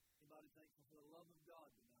thankful for the love of God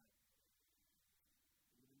tonight.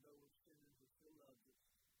 Even though we're sinners, He still loves us.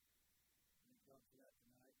 Thank God for that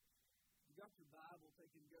tonight. If you got your Bible,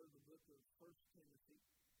 take and go to the book of 1 Timothy.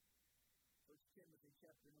 1 Timothy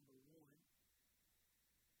chapter number 1.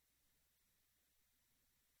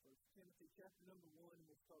 1 Timothy chapter number 1, and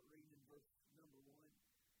we'll start reading in verse number 1.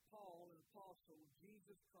 Paul, an apostle of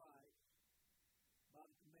Jesus Christ, by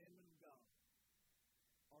the commandment of God,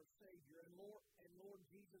 our Savior, and Lord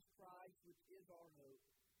Jesus Christ, which is our hope.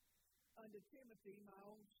 Unto Timothy, my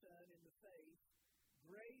own son, in the faith,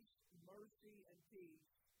 grace, mercy, and peace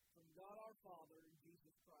from God our Father and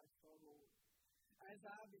Jesus Christ our Lord. As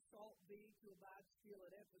I besought thee to abide still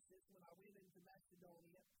at Ephesus when I went into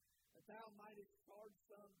Macedonia, that thou mightest charge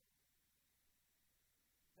some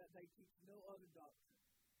that they teach no other doctrine.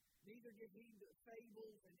 Neither give heed to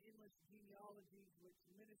fables and endless genealogies which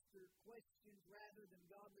minister questions rather than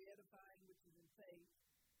godly edifying which is in faith,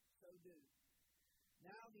 so do.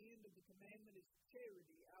 Now the end of the commandment is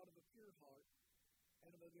charity out of a pure heart,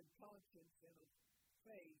 and of a good conscience, and of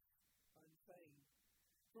faith unfeigned,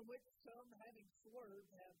 from which some, having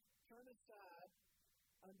swerved, have turned aside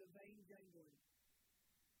unto vain jangling,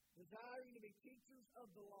 desiring to be teachers of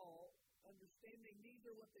the law, understanding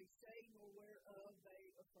neither what they say nor whereof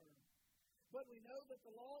they affirm. But we know that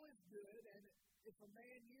the law is good, and if a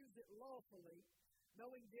man use it lawfully,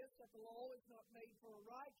 knowing this, that the law is not made for a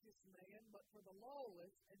righteous man, but for the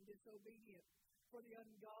lawless and disobedient, for the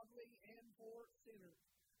ungodly and for sinners,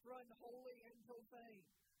 for unholy and profane,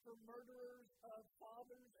 for murderers of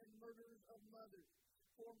fathers and murderers of mothers,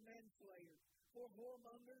 for manslayers, for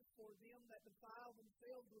whoremongers, for them that defile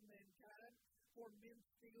themselves with mankind, for men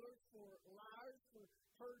stealers, for liars, for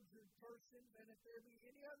perjured persons, and if there be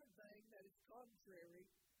any other thing that is contrary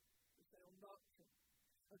to sound doctrine,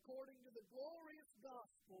 according to the glorious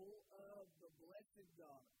gospel of the blessed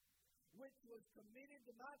God, which was committed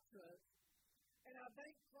to my trust. And I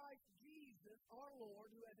thank Christ Jesus, our Lord,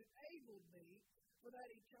 who has enabled me, for that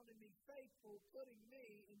He counted me faithful, putting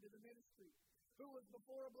me into the ministry, who was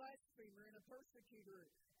before a blasphemer and a persecutor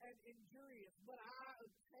and injurious, but I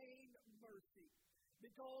obtained mercy,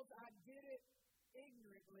 because I did it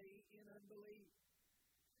ignorantly in unbelief.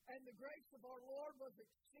 And the grace of our Lord was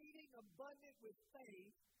exceeding abundant with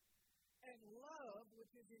faith and love which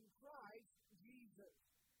is in Christ Jesus.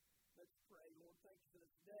 Let's pray. Lord, thank you for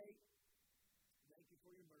this day. Thank you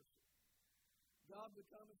for your mercy. God, we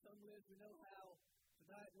come as humbly as we know how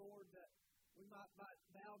tonight, Lord, that we might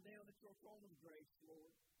bow down at your throne of grace,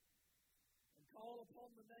 Lord, and call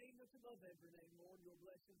upon the name that's above every name, Lord, your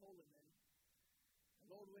blessed and holy name.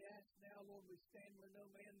 And Lord, we ask now, Lord, we stand where no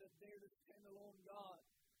man does dare to stand alone, God.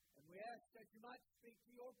 And we ask that you might speak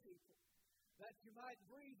to your people, that you might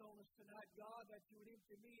breathe on us tonight, God, that you would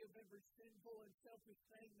empty me of every sinful and selfish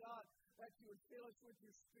thing, God, that you would fill us with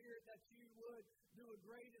your Spirit, that you would do a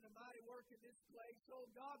great and a mighty work in this place. Oh,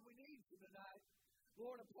 God, we need you tonight.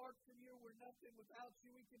 Lord, apart from you, we're nothing. Without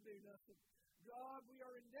you, we can do nothing. God, we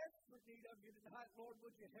are in desperate need of you tonight. Lord,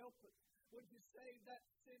 would you help us? Would you save that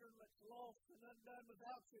sinner that's lost and undone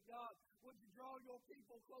without you, God? Would you draw your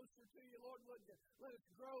people closer to you, Lord? Would you let us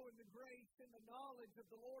grow in the grace and the knowledge of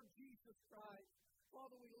the Lord Jesus Christ?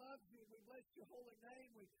 Father, we love you. We bless your holy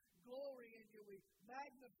name. We glory in you. We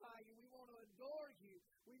magnify you. We want to adore you.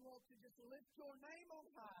 We want to just lift your name on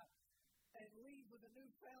high and leave with a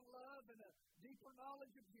newfound love and a deeper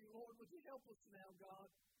knowledge of you, Lord. Would you help us now, God?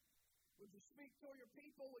 Would you speak to your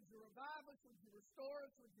people? Would you revive us? Would you restore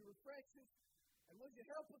us? Would you refresh us? And would you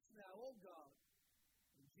help us now, oh God?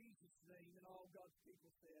 In Jesus' name, and all God's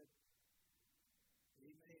people said,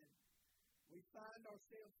 amen. We find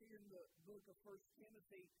ourselves here in the book of 1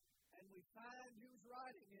 Timothy, and we find who's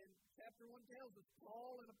writing in chapter 1 tells us,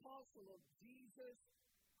 Paul, an apostle of Jesus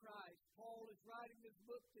Christ. Paul is writing this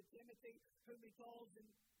book to Timothy, whom he calls in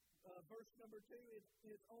verse number 2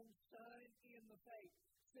 his own son in the faith.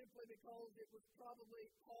 Simply because it was probably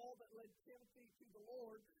Paul that led Timothy to the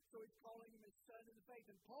Lord, so he's calling him his son in the faith.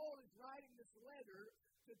 And Paul is writing this letter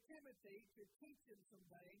to Timothy to teach him some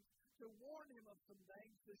things, to warn him of some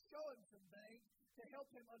things, to show him some things, to help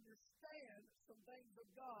him understand some things of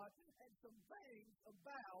God and some things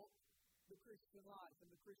about the Christian life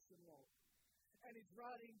and the Christian walk. And he's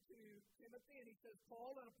writing to Timothy, and he says,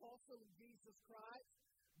 Paul, an apostle of Jesus Christ,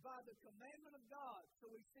 by the commandment of God. So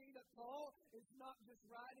we see that Paul is not just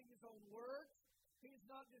writing his own words. He's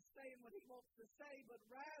not just saying what he wants to say, but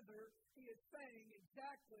rather he is saying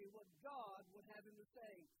exactly what God would have him to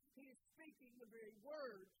say. He is speaking the very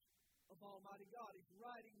words of Almighty God. He's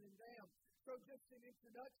writing them down. So just in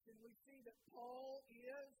introduction, we see that Paul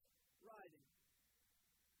is writing.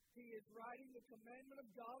 He is writing the commandment of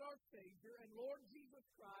God our Savior and Lord Jesus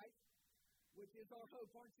Christ, which is our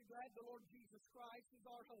hope. Aren't you glad the Lord Jesus Christ is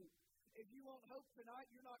our hope? If you want hope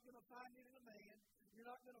tonight, you're not going to find it in a man. You're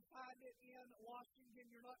not going to find it in Washington.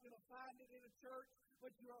 You're not going to find it in a church.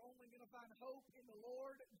 But you are only going to find hope in the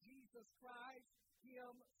Lord Jesus Christ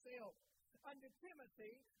Himself. Unto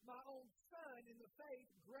Timothy, my own son in the faith,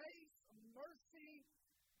 grace, mercy,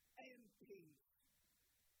 and peace.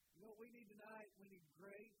 You know what we need tonight? We need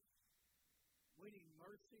grace, we need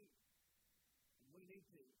mercy, and we need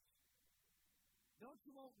peace. Don't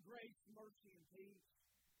you want grace, mercy, and peace?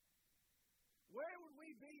 Where would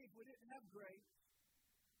we be if we didn't have grace?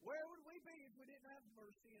 Where would we be if we didn't have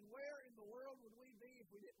mercy? And where in the world would we be if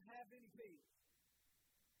we didn't have any peace?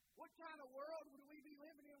 What kind of world would we be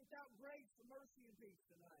living in without grace, mercy, and peace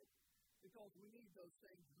tonight? Because we need those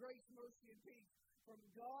things. Grace, mercy, and peace from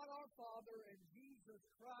God our Father and Jesus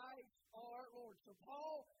Christ our Lord. So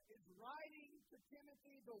Paul is writing to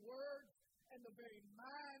Timothy the words and the very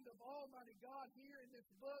mind of Almighty God. Here in this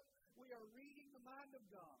book, we are reading the mind of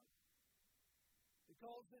God.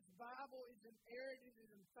 Because this Bible is inerrant, it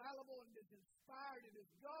is infallible, and it is inspired, it is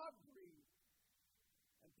God-breathed.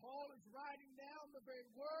 And Paul is writing down the very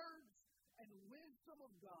words and wisdom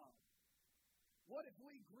of God. What if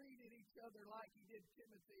we greeted each other like he did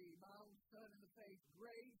Timothy, my own son in the faith,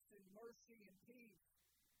 grace and mercy and peace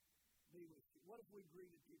be with you? What if we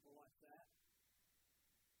greeted people like that?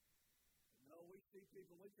 No, we see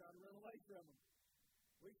people, we try to run away from them.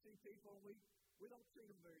 We see people, and we don't treat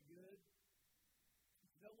them very good.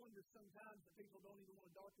 No wonder sometimes that people don't even want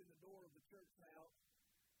to darken the door of the church house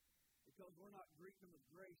because we're not greeting them with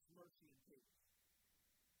grace, mercy, and peace.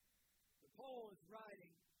 But Paul is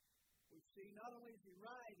writing, we see, not only is he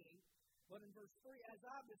writing, but in verse 3, as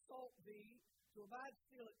I besought thee to abide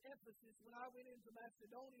still at Ephesus when I went into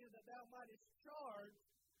Macedonia, that thou mightest charge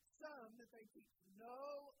some that they teach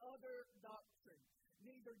no other doctrine,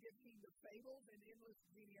 neither give heed to fables and endless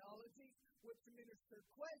genealogies, which minister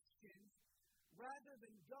questions, rather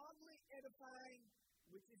than godly edifying,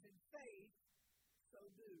 which is in faith, so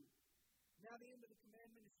do. Now the end of the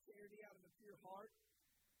commandment is charity out of a pure heart,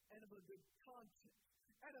 and of a good conscience,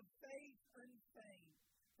 and of faith unfeigned,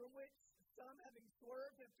 from which some, having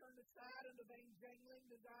swerved, have turned aside unto vain jangling,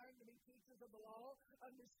 desiring to be teachers of the law,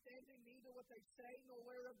 understanding neither what they say nor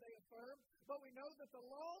whereof they affirm. But we know that the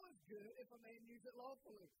law is good if a man use it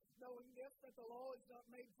lawfully, knowing this, that the law is not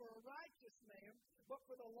made for a righteous man, but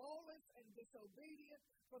for the lawless and disobedient,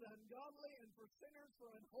 for the ungodly and for sinners, for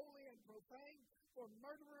unholy and profane, for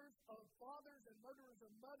murderers of fathers and murderers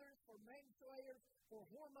of mothers, for manslayers, for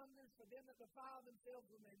whoremongers, for them that defile themselves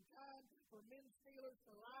with mankind, for men stealers,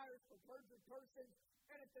 for liars, for perjured persons,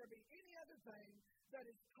 and if there be any other thing that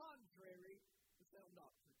is contrary to sound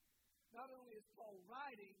doctrine. Not only is Paul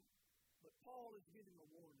writing, but Paul is giving a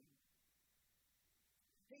warning.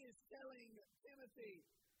 He is telling Timothy,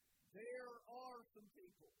 there are some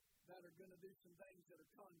people that are going to do some things that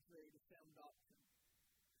are contrary to sound doctrine.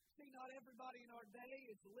 See, not everybody in our day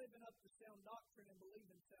is living up to sound doctrine and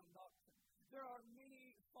believing sound doctrine. There are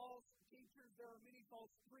many false teachers. There are many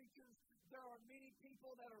false preachers. There are many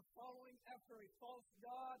people that are following after a false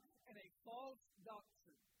God and a false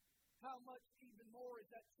doctrine. How much even more is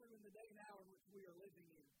that true in the day and hour in which we are living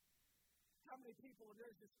in? How many people are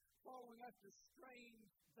there just following after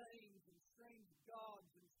strange things and strange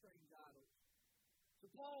gods and strange idols?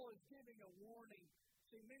 So Paul is giving a warning.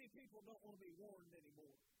 See, many people don't want to be warned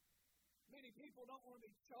anymore. Many people don't want to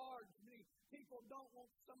be charged. Many people don't want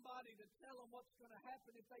somebody to tell them what's going to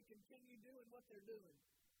happen if they continue doing what they're doing.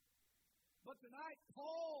 But tonight,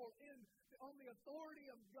 Paul, on the authority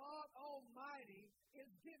of God Almighty, is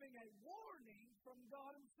giving a warning from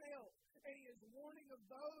God Himself. And He is warning of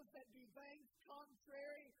those that do things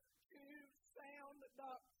contrary to sound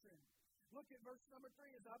doctrine. Look at verse number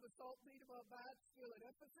 3. As I besought thee to abide still at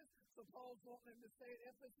Ephesus. So Paul's wanting them to stay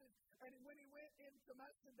at Ephesus. And when he went into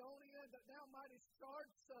Macedonia, that thou mightest charge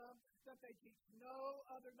some that they teach no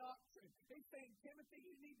other doctrine. He's saying, Timothy,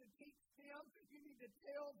 you need to teach them. You need to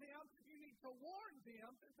tell them. You need to warn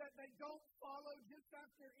them that they don't follow just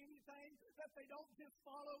after anything. That they don't just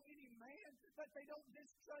follow any man. That they don't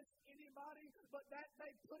just trust anybody. But that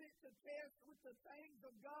they put it to test with the things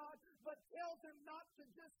of God. But tell them not to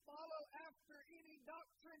just follow after any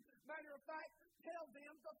doctrine. Matter of fact, tell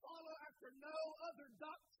them to follow after no other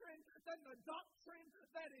doctrine than the doctrine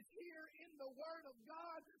that is here in the Word of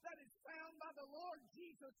God, that is found by the Lord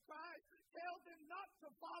Jesus Christ. Tell them not to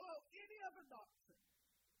follow any other doctrine.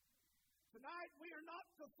 Tonight, we are not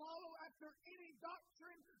to follow after any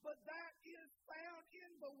doctrine, but that is found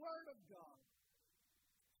in the Word of God.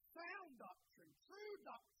 Sound doctrine, true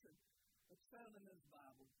doctrine. It's found in this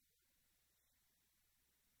Bible.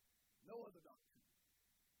 No other doctrine.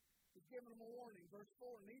 He's giving them a warning. Verse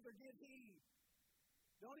 4, neither give heed.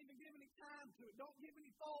 Don't even give any time to it. Don't give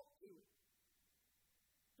any thought to it.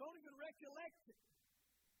 Don't even recollect it.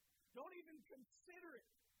 Don't even consider it.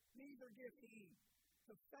 Neither give heed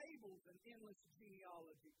to fables and endless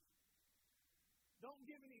genealogies. Don't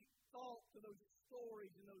give any thought to those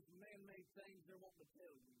stories and those man-made things they're wanting to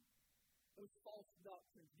tell you. Those false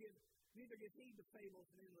doctrines. Neither give heed to fables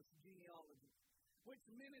and endless genealogies, which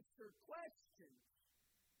minister questions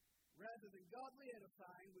rather than godly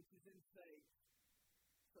edifying, which is in faith.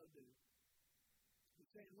 So do.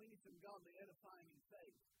 He's saying we need some godly edifying in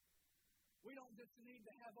faith. We don't just need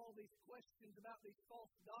to have all these questions about these false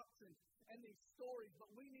doctrines and these stories, but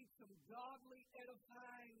we need some godly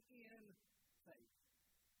edifying in faith.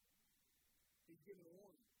 He's given a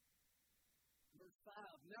warning. Verse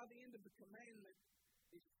 5, now the end of the commandment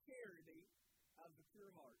is charity out of a pure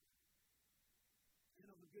heart, and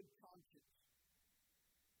of a good conscience,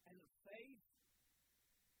 and of faith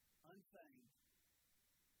unfeigned.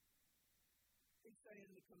 He's saying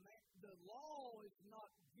the law is not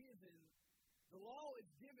given. The law is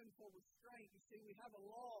given for restraint. You see, we have a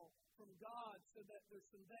law from God so that there's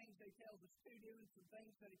some things that He tells us to do and some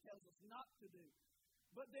things that He tells us not to do.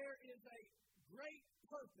 But there is a great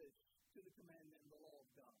purpose to the commandment and the law of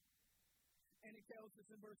God. And He tells us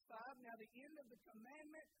in verse 5, now the end of the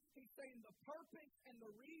commandment, He's saying the purpose and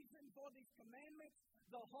the reason for these commandments,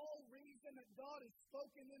 the whole reason that God has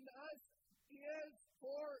spoken into us is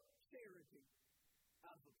for charity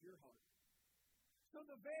out of a pure heart. So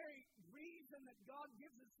the very reason that God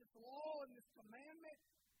gives us this law and this commandment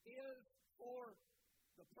is for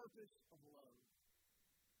the purpose of love.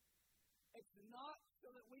 It's not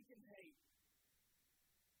so that we can hate.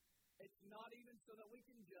 It's not even so that we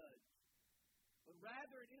can judge. But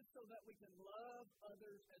rather it is so that we can love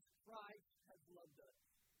others as Christ has loved us.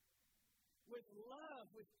 With love,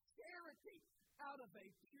 with charity, out of a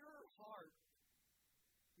pure heart.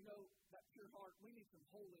 You know, that pure heart, we need some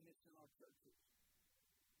holiness in our churches.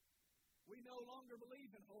 We no longer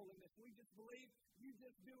believe in holiness. We just believe you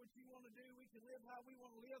just do what you want to do. We can live how we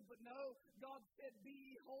want to live. But no, God said,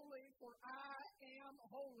 be holy, for I am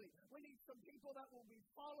holy. We need some people that will be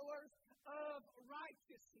followers of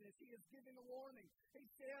righteousness. He is giving a warning. He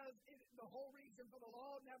says the whole reason for the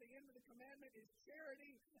law, now the end of the commandment, is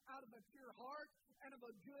charity out of a pure heart and of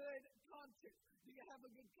a good conscience. Do you have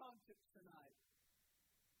a good conscience tonight?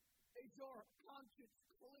 Is your conscience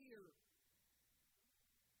clear?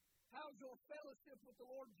 How's your fellowship with the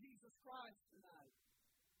Lord Jesus Christ tonight?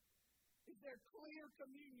 Is there clear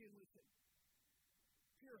communion with Him?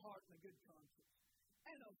 Pure heart and a good conscience.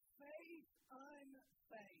 And a faith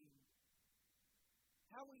unfeigned.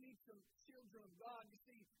 How we need some children of God. You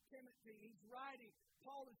see, Timothy,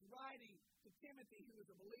 Paul is writing to Timothy, who is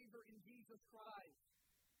a believer in Jesus Christ.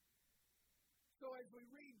 So as we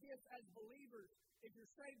read this as believers, if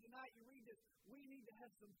you're saved tonight, you read this, we need to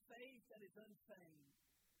have some faith that is unfeigned.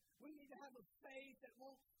 We need to have a faith that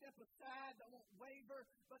won't step aside, that won't waver,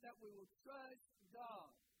 but that we will trust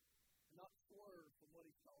God and not swerve from what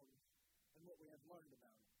He's told us and what we have learned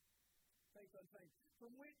about Him. Faith unfeigned.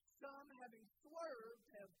 From which some, having swerved,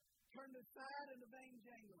 have turned aside into vain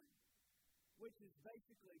jangling, which is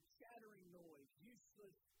basically chattering noise,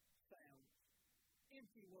 useless sounds,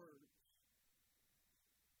 empty words.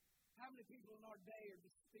 How many people in our day are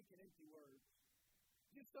just speaking empty words?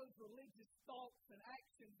 Just those religious thoughts and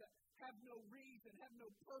actions that have no reason, have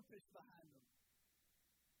no purpose behind them.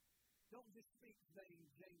 Don't just speak vain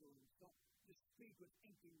janglings. Don't just speak with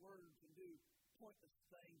empty words and do pointless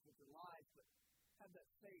things with your life, but have that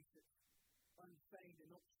faith that's unfeigned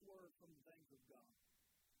and don't swerve from the things of God.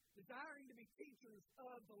 Desiring to be teachers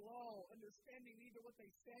of the law, understanding neither what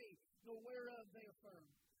they say nor whereof they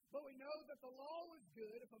affirm. But we know that the law is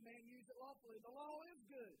good if a man use it lawfully. The law is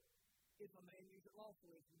good if a man use it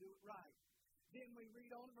lawfully and do it right. Then we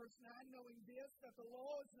read on verse 9, knowing this, that the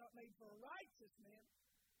law is not made for a righteous man.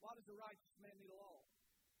 Why does a righteous man need a law?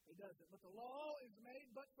 He doesn't. But the law is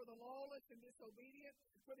made but for the lawless and disobedient,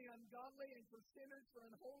 for the ungodly and for sinners, for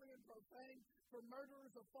unholy and profane, for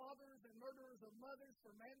murderers of fathers and murderers of mothers,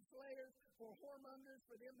 for manslayers, for whoremongers,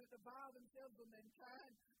 for them that defile themselves with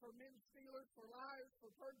mankind, for men stealers, for liars, for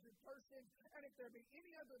perjured persons, and if there be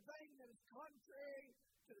any other thing that is contrary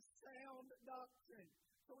to sound doctrine.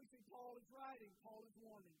 So we see Paul is writing, Paul is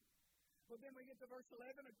warning. But then we get to verse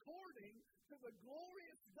 11, according to the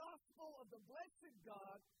glorious gospel of the blessed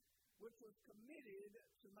God, which was committed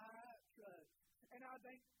to my trust. And I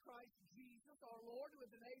thank Christ Jesus, our Lord, who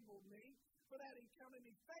has enabled me, for that He counted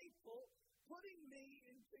me faithful to putting me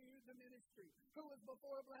into the ministry, who was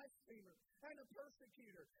before a blasphemer and a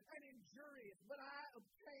persecutor and injurious, but I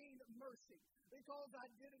obtained mercy because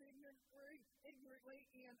I did it ignorantly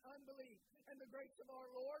in unbelief. And the grace of our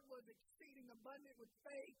Lord was exceeding abundant with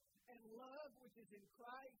faith and love which is in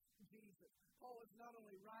Christ Jesus. Paul is not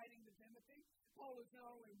only writing to Timothy, Paul is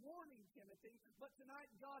not only warning Timothy, but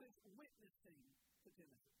tonight God is witnessing to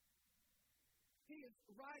Timothy. He is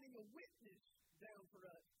writing a witness down for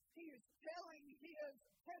us. He is telling his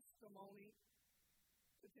testimony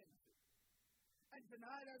to Timothy. And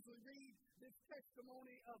tonight, as we read this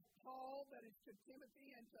testimony of Paul that is to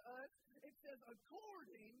Timothy and to us, it says,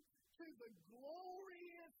 according to the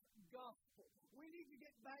glorious gospel. We need to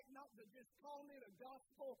get back not to just calling it a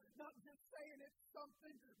gospel, not just saying it's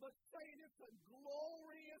something, but saying it's a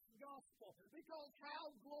glorious gospel. Because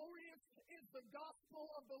how glorious is the gospel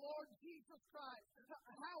of the Lord Jesus Christ?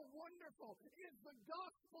 How wonderful is the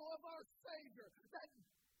gospel of our Savior that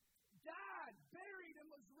died, buried, and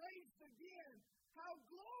was raised again. How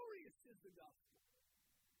glorious is the gospel.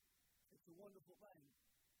 It's a wonderful thing.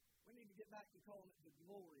 We need to get back to calling it the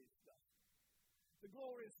glorious gospel. The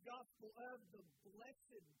glorious gospel of the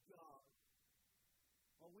blessed God.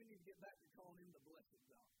 Well, we need to get back to calling him the blessed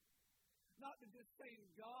God. Not to just saying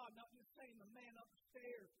God, not just saying the man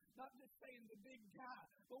upstairs, not just saying the big guy,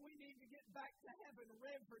 but we need to get back to having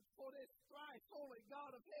reverence for this thrice holy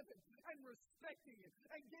God of heaven and respecting him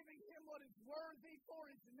and giving him what is worthy for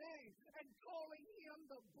his name and calling him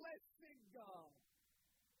the blessed God.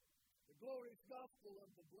 The glorious gospel of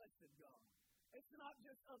the blessed God. It's not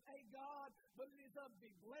just of a God, but it is of the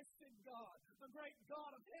blessed God, the great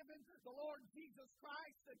God of heaven, the Lord Jesus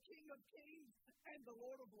Christ, the King of kings and the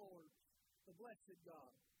Lord of lords, the blessed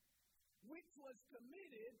God, which was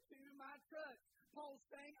committed to my trust. Paul's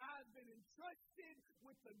saying, I've been entrusted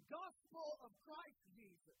with the gospel of Christ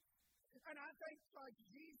Jesus. And I thank Christ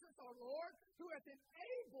Jesus, our Lord, who hath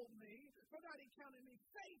enabled me, for that he counted me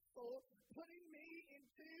faithful, putting me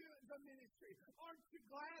into the ministry. Aren't you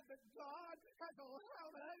glad that God has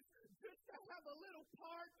allowed us just to have a little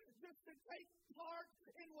part, just to take part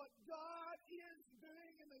in what God is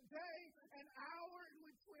doing in the day and hour in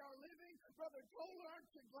which we are living? Brother Kohler,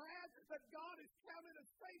 aren't you glad that God has counted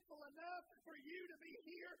us faithful enough for you to be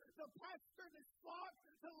here, to pastor this flock,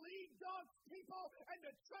 to lead God's people, and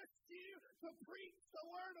to trust you to preach the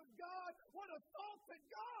Word of God? What a thought that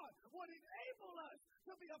God would enable us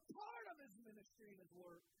to be a part of his ministry and his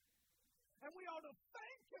work. And we ought to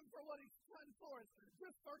thank him for what he's done for us,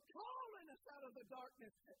 just for calling us out of the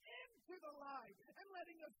darkness into the light and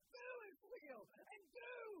letting us do his will and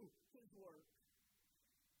do his work.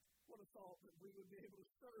 What a thought that we would be able to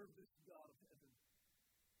serve this God of heaven.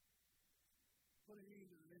 Putting me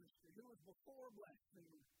into the ministry, who was before a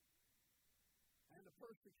blasphemer and a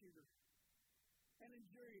persecutor and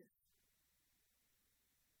injurious.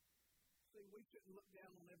 See, we shouldn't look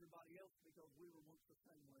down on everybody else because we were once the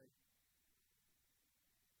same way.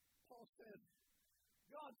 Paul said,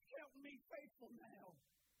 God's counting me faithful now.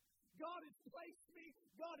 God has placed me,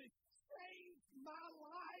 God has changed my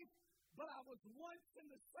life, but I was once in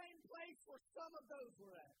the same place where some of those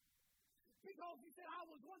were at. Because he said, I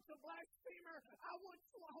was once a blasphemer. I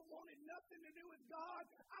wanted nothing to do with God.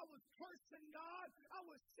 I was cursing God. I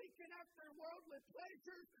was seeking after worldly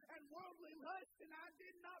pleasures and worldly lust, and I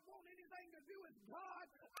did not want anything to do with God.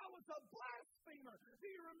 I was a blasphemer. Do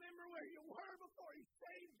you remember where you were before he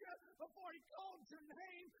saved you, before he called your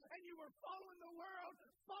name, and you were following the world,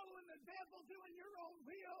 following the devil, doing your own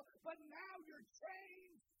will, but now you're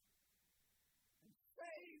changed and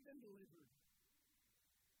saved and delivered.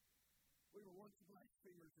 We were once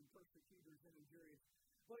blasphemers and persecutors and injurious.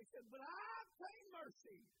 But he said, but I obtained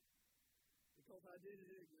mercy because I did it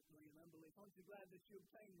ignorantly and unbelief. Aren't you glad that you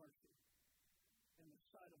obtained mercy in the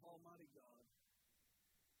sight of Almighty God,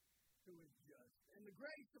 who is just? And the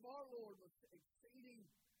grace of our Lord was exceeding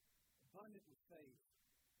abundant with faith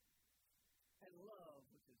and love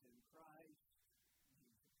which is in Christ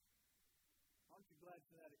Jesus. Aren't you glad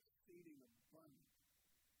for that exceeding abundant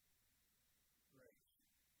grace?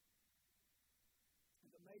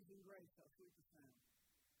 Amazing grace, how sweet the sound.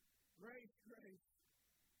 Grace, grace,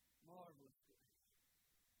 marvelous grace,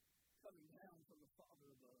 coming down from the Father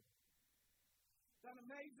above. That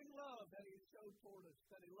amazing love that he showed toward us,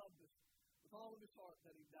 that he loved us with all of his heart,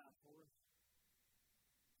 that he died for us.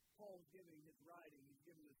 Paul's giving his writing, he's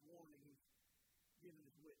giving his warning, he's giving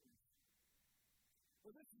his witness.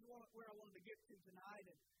 Well, this is where I wanted to get to tonight.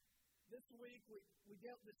 And this week, we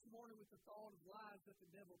dealt this morning with the thought of lies that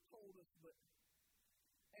the devil told us,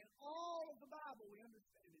 and all of the Bible, we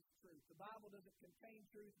understand, is truth. The Bible doesn't contain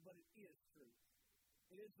truth, but it is truth.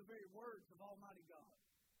 It is the very words of Almighty God.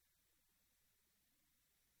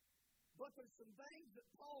 But there's some things that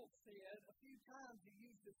Paul said a few times. He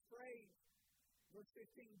used this phrase, verse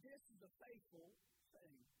 15, this is a faithful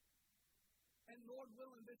saying. And Lord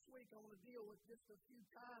willing, this week I want to deal with just a few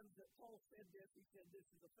times that Paul said this. He said this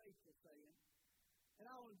is a faithful saying. And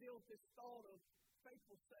I want to deal with this thought of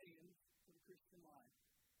faithful sayings for the Christian life.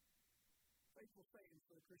 Faithful sayings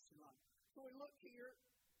for the Christian life. So we look here,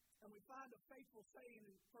 and we find a faithful saying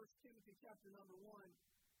in 1 Timothy chapter number 1.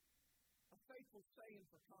 A faithful saying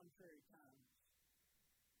for contrary times.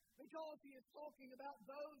 Because he is talking about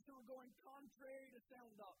those who are going contrary to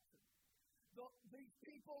sound doctrine. These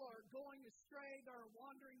people are going astray. They're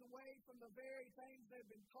wandering away from the very things they've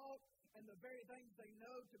been taught and the very things they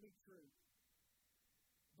know to be true.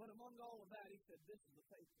 But among all of that, he said, this is a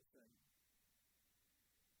faithful saying.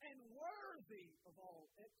 And worthy of all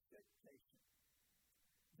expectation.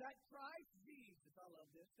 That Christ Jesus, I love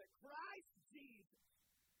this, that Christ Jesus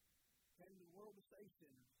came to the world to save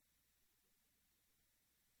sinners,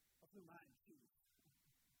 of whom I am chief.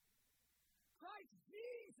 Christ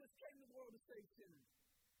Jesus came to the world to save sinners,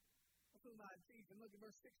 of whom I am chief. And look at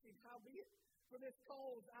verse 16. Howbeit, for this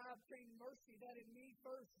cause I obtained mercy, that in me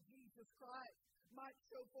first Jesus Christ might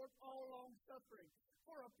show forth all long suffering,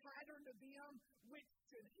 for a pattern to them which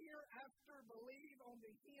should hereafter believe on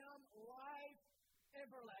the Him life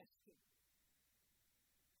everlasting.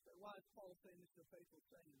 So why is Paul saying this is a faithful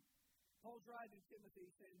saying? Paul's writing to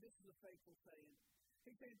Timothy saying this is a faithful saying.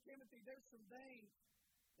 He said, Timothy, there's some things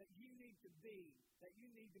that you need to be, that you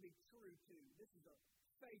need to be true to. This is a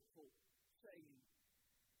faithful saying.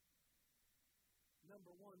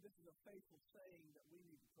 Number one, this is a faithful saying that we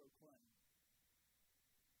need to proclaim.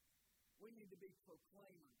 We need to be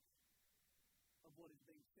proclaimers of what is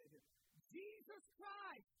being said here. Jesus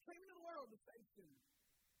Christ came into the world to save sinners.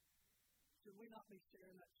 Should we not be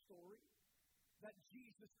sharing that story? That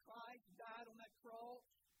Jesus Christ died on that cross?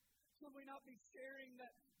 Should we not be sharing that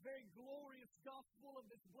very glorious gospel of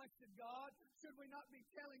this blessed God? Should we not be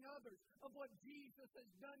telling others of what Jesus has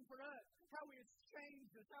done for us? How He has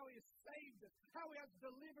changed us, how He has saved us, how He has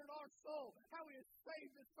delivered our soul, how He has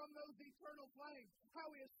saved us from those eternal flames, how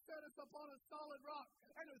He has set us upon a solid rock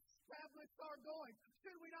and established our going.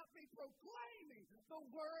 Should we not be proclaiming the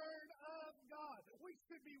Word of God? We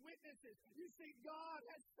should be witnesses. You see, God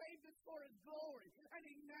has saved us for His glory, and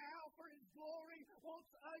He now, for His glory, wants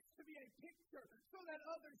us to be a picture so that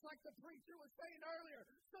others, like the preacher was saying earlier,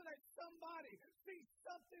 so that somebody sees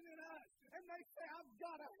something in us and they say, I've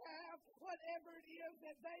got to have whatever it is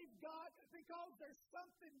that they've got, because there's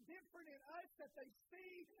something different in us that they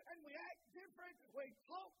see, and we act different, we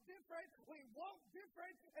talk different, we walk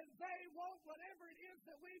different, and they want whatever it is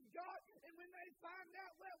that we've got. And when they find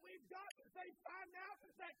out what we've got, they find out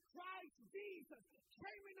that Christ Jesus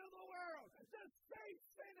came into the world to save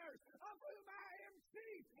sinners, of whom I am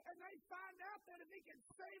chief. And they find out that if He can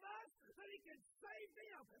save us, that He can save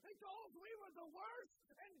them, because we were the worst,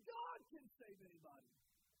 and God can save anybody.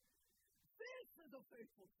 This is a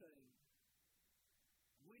faithful saying.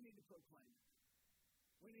 We need to proclaim it.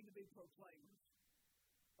 We need to be proclaimers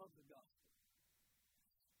of the gospel.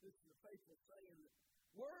 This is a faithful saying that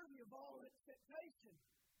worthy of all expectation,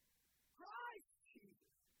 Christ Jesus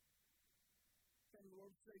came to the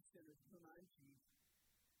world to save sinners, of whom I am chief.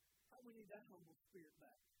 How we need that humble spirit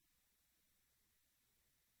back.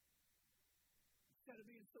 Instead of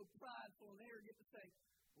being so prideful and arrogant to say,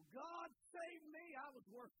 well, God saved me, I was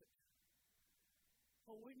worth it.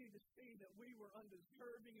 Well, we need to see that we were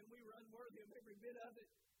undeserving and we were unworthy of every bit of it.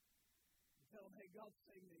 And tell them, hey, God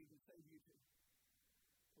saved me, He can save you too.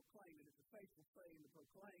 Proclaim it. It's a faithful saying to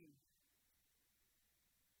proclaim.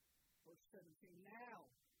 Verse 17, now,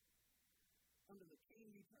 under the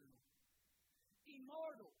King eternal,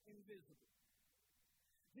 immortal, invisible,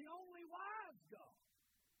 the only wise God,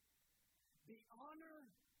 be honor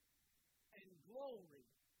and glory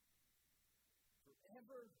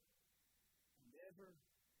forever and ever.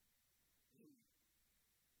 Amen.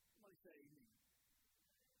 Somebody say amen.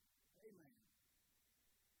 Amen.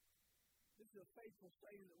 This is a faithful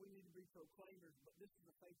saying that we need to be proclaimers, but this is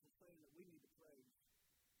a faithful saying that we need to praise.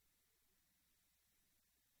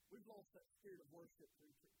 We've lost that spirit of worship,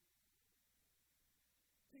 preacher.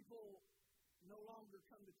 People no longer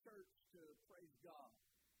come to church to praise God.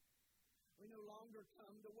 We no longer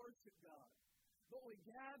come to worship God. But we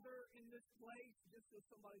gather in this place just so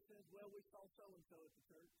somebody says, well, we saw so-and-so at the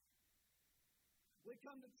church. We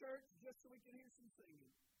come to church just so we can hear some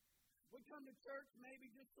singing. We come to church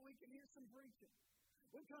maybe just so we can hear some preaching.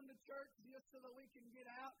 We come to church just so that we can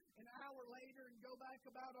get out an hour later and go back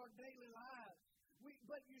about our daily lives.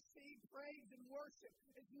 But you see, praise and worship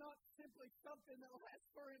is not simply something that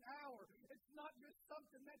lasts for an hour. It's not just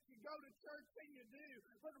something that you go to church and you do,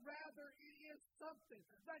 but rather it is something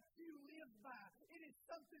that you live by. It is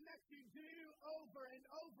something that you do over and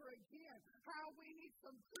over again. How we need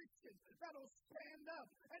some Christians that'll stand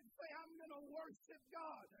up and say, I'm going to worship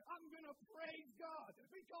God. I'm going to praise God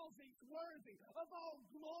because He's worthy of all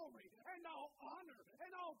glory and all honor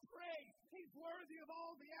and all praise. He's worthy of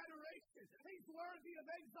all the adoration. He's worthy of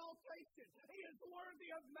exaltation. He is worthy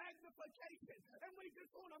of magnification. And we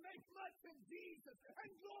just want to make much of Jesus and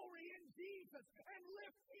glory in Jesus and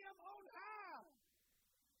lift Him on high.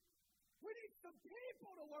 We need some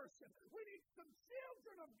people to worship. We need some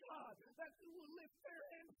children of God that will lift their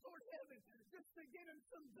hands toward heaven just to give Him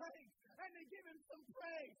some thanks and to give Him some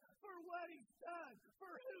praise for what He's done,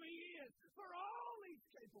 for who He is, for all He's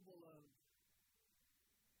capable of.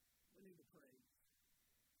 We need to praise.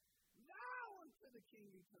 Now unto the King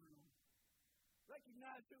eternal.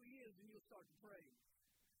 Recognize who He is and you'll start to praise.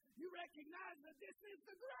 You recognize that this is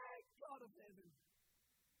the great God of heaven.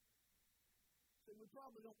 See, we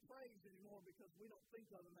probably don't praise anymore because we don't think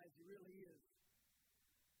of Him as He really is.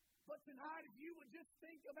 But tonight, if you would just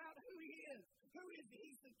think about who He is. Who is He?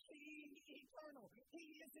 He's the King eternal.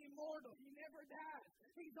 He is immortal. He never dies.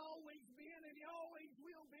 He's always been and He always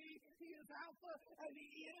will be. He is Alpha and He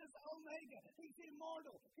is Omega. He's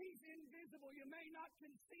immortal. He's invisible. You may not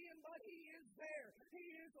can see Him, but He is there. He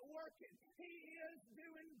is working. He is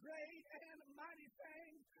doing great and mighty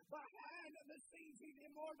things behind the scenes. He's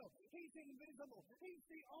immortal. He's invisible. He's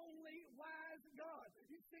the only wise God.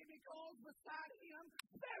 You see, because beside Him,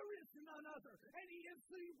 there is none other. And He is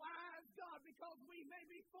the wise God because we may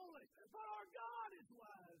be foolish, but our God is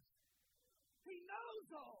wise. He knows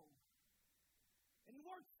all. And He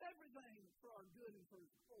works everything for our good and for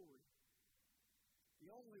His glory.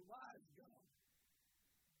 The only wise God.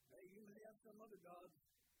 Hey, you may have some other gods,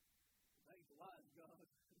 but they ain't the wise God.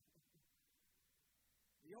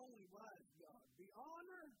 The only wise God. The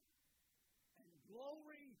honor and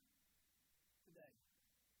glory today.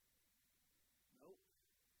 Nope.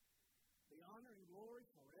 The honor and glory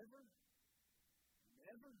forever and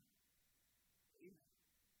ever. Amen.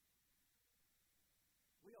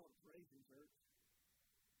 We ought to praise Him, church.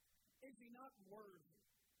 Is He not worthy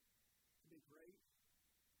to be praised?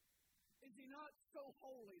 Is He not so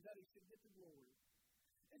holy that He should get the glory?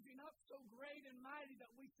 Is He not so great and mighty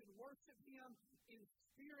that we should worship Him in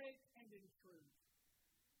spirit and in truth?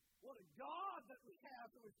 What a God that we have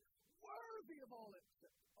who is worthy of all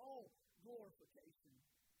glorification,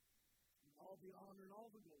 and all the honor and all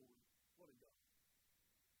the glory. What a God.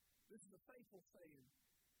 This is a faithful saying.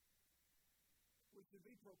 We should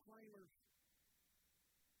be proclaimers.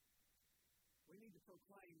 We need to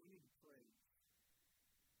proclaim. We need to praise.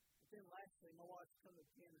 But then lastly, my watch comes to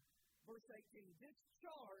 10. Verse 18, this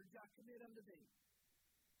charge I commit unto thee,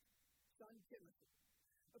 son Timothy,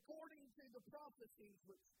 according to the prophecies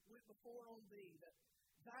which went before on thee, that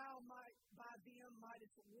thou might by them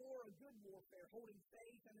mightest war a good warfare, holding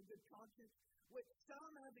faith and a good conscience, which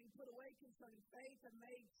some having put away concerning faith have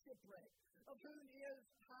made shipwreck, of whom is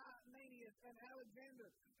Hymenaeus and Alexander,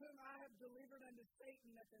 whom I have delivered unto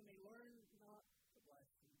Satan, that they may learn not to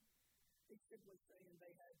blaspheme. He's simply saying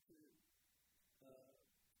they had to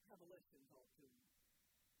have a lesson taught to them.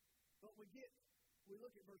 But we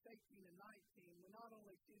look at verse 18 and 19, we not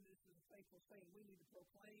only see this as a faithful saying, we need to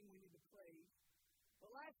proclaim, we need to praise,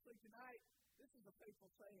 but lastly tonight, this is a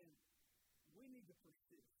faithful saying, we need to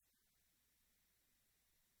persist.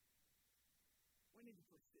 We need to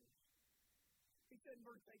persist. He said in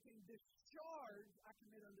verse 18, this charge I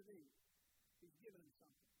commit unto thee. He's given him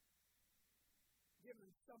something. Given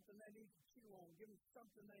him something they need to chew on. Given him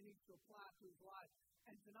something they need to apply to his life.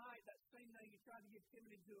 And tonight, that same thing he tried to get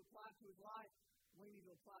Timothy to apply to his life, we need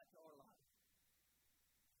to apply it to our life.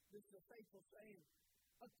 This is a faithful saying.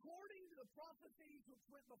 According to the prophecies which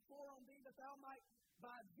went before on thee, that thou might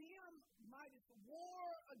by them mightest war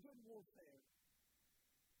a good warfare.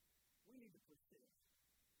 We need to persist.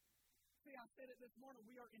 See, I said it this morning,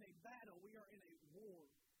 we are in a battle. We are in a war.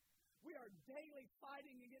 We are daily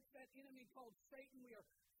fighting against that enemy called Satan. We are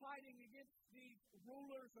fighting against these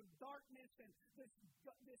rulers of darkness and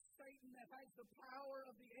this Satan that has the power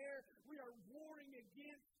of the air. We are warring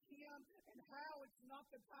against him, and how it's not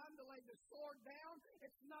the time to lay the sword down.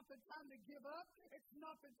 It's not the time to give up. It's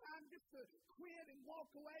not the time just to quit and walk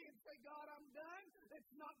away and say, God, I'm done.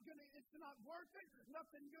 It's not worth it.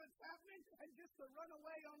 Nothing good's happening. And just to run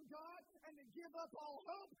away on God and to give up all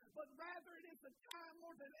hope. But rather it is it's a time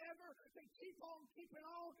more than ever to keep on keeping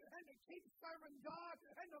on and to keep serving God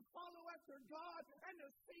and to follow after God and to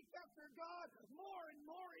seek after God more and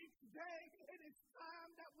more each day. It is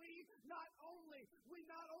time that we not only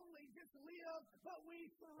just live, but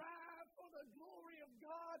we thrive for the glory of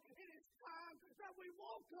God. It is time that we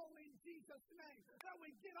walk on in Jesus' name, that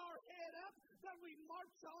we get our head up, that we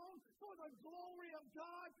march on for the glory of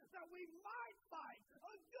God, that we might fight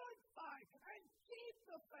a good fight and keep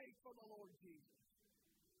the faith for the Lord Jesus.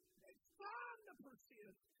 It's time to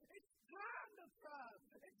persist. It's time to thrive.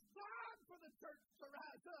 It's time for the church to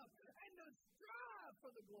rise up and to strive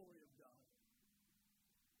for the glory of God.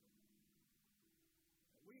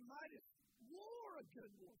 We might war a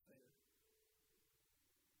good warfare.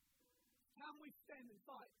 It's time we stand and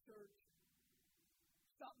fight, church.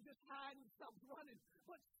 Stop just hiding, stop running,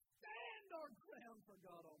 but stand our ground for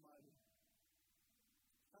God Almighty.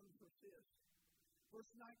 Time to persist.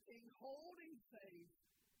 Verse 19, holding faith.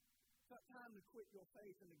 It's not time to quit your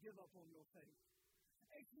faith and to give up on your faith.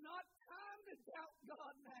 It's not time to doubt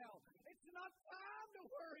God now. It's not time to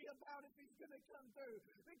worry about if He's going to come through,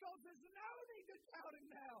 because there's no need to doubt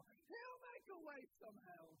Him now. He'll make a way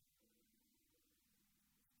somehow.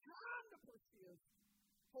 Time to persist,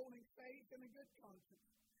 holding faith in a good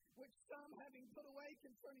conscience, which some, having put away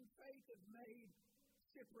concerning faith, have made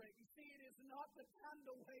shipwreck. You see, it is not the time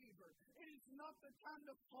to waver. It is not the time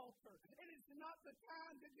to falter. It is not the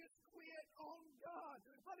time to just quit on God.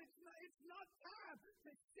 But it's not time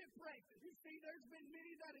to shipwreck. You see, there's been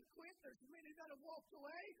many that have quit. There's many that have walked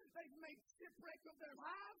away. They've made shipwreck of their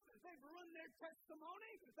lives. They've ruined their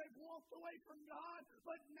testimony. They've walked away from God.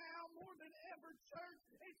 But now, more than ever, church,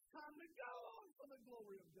 it's time to go on for the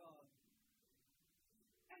glory of God.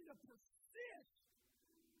 And to persist.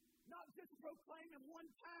 Not just proclaim Him one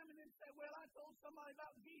time and then say, well, I told somebody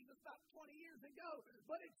about Jesus about 20 years ago.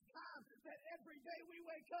 But it's time that every day we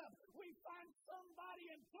wake up, we find somebody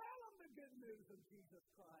and tell them the good news of Jesus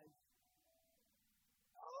Christ.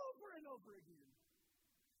 Over and over again.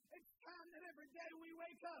 It's time that every day we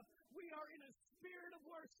wake up, we are in a spirit of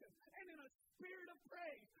worship and in a spirit of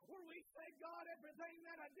praise, where we say, God, everything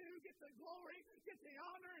that I do, get the glory, get the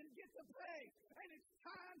honor, and get the praise. And it's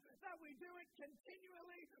time that we do it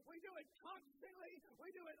continually, we do it constantly,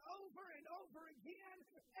 we do it over and over again,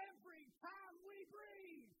 every time we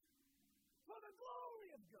breathe, for the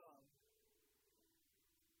glory of God.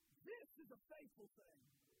 This is a faithful thing.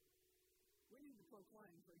 We need to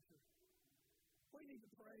proclaim, preacher. We need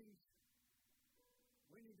to praise.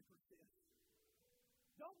 We need to persist.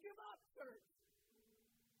 Don't give up, church.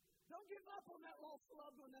 Don't give up on that lost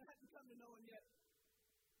loved one that hasn't come to know Him yet.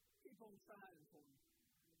 Keep on trying for Him.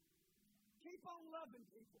 Keep on loving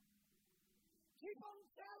people. Keep on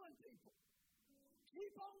telling people.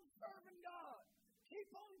 Keep on serving God.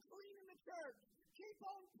 Keep on cleaning the church. Keep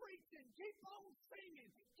on preaching. Keep on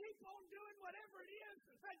singing. Keep on doing whatever it is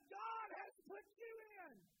that God has put you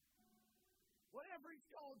in. Whatever He's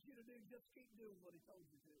called you to do, just keep doing what He told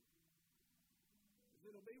you to. Because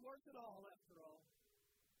it'll be worth it all after all.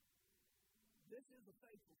 This is a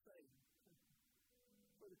faithful thing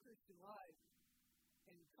for the Christian life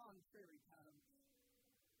in contrary times.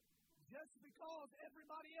 Just because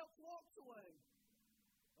everybody else walks away,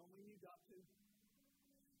 don't mean you got to.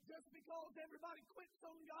 Just because everybody quits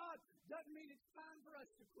on God doesn't mean it's time for us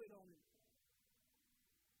to quit on Him.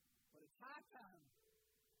 But it's high time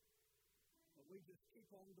that we just keep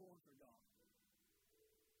on going for God.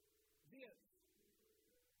 This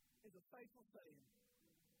is a faithful saying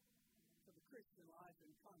for the Christian life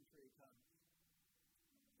in contrary times.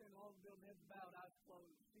 Stand all the building, heads bowed, eyes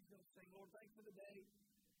closed. He's going to sing, Lord, thank you for the day.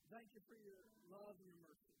 Thank you for your love and your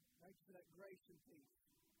mercy. Thank you for that grace and peace.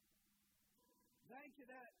 Thank you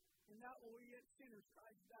that in that while we yet sinners,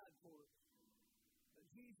 Christ died for us. That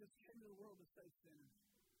Jesus came to the world to save sinners.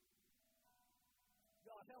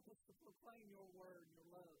 God, help us to proclaim your word and your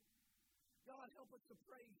love. God, help us to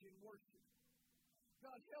praise you and worship.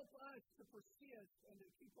 God, help us to persist and to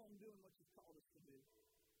keep on doing what you've called us to do.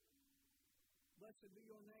 Blessed be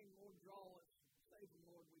your name, Lord. Draw us. Save them,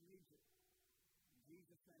 Lord. We need you. In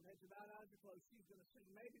Jesus' name. Heads about, eyes are closed. She's going to sing.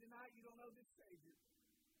 Maybe tonight you don't know this Savior.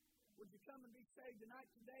 Would you come and be saved tonight?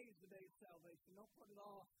 Today is the day of salvation. Don't put it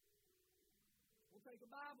off. We'll take a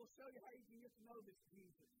Bible, show you how you can get to know this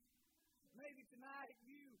Jesus. Maybe tonight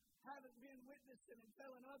you haven't been witnessing and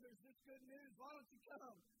telling others this good news. Why don't you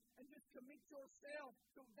come and just commit yourself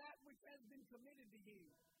to that which has been committed to you?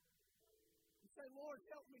 You say, Lord,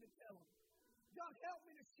 help me to tell them. God, help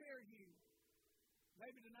me to share you.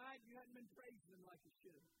 Maybe tonight you haven't been praising Him like you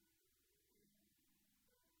should.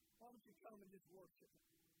 Why don't you come and just worship Him?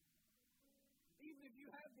 Even if you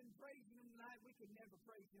have been praising Him tonight, we can never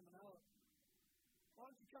praise Him enough. Why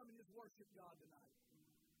don't you come and just worship God tonight?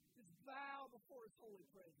 Just bow before His holy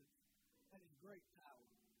presence and His great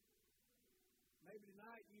power. Maybe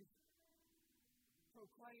tonight you've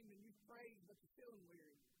proclaimed and you've praised, but you're feeling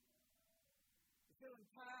weary. You're feeling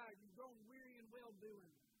tired. You've grown weary in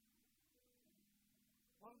well-doing.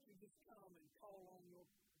 Why don't you just come and call on your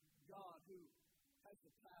God who has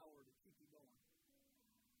the power to keep you going?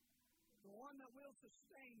 The one that will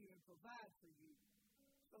sustain you and provide for you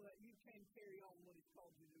so that you can carry on what He's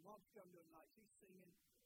called you to do. Why don't you come to Him tonight? She's singing.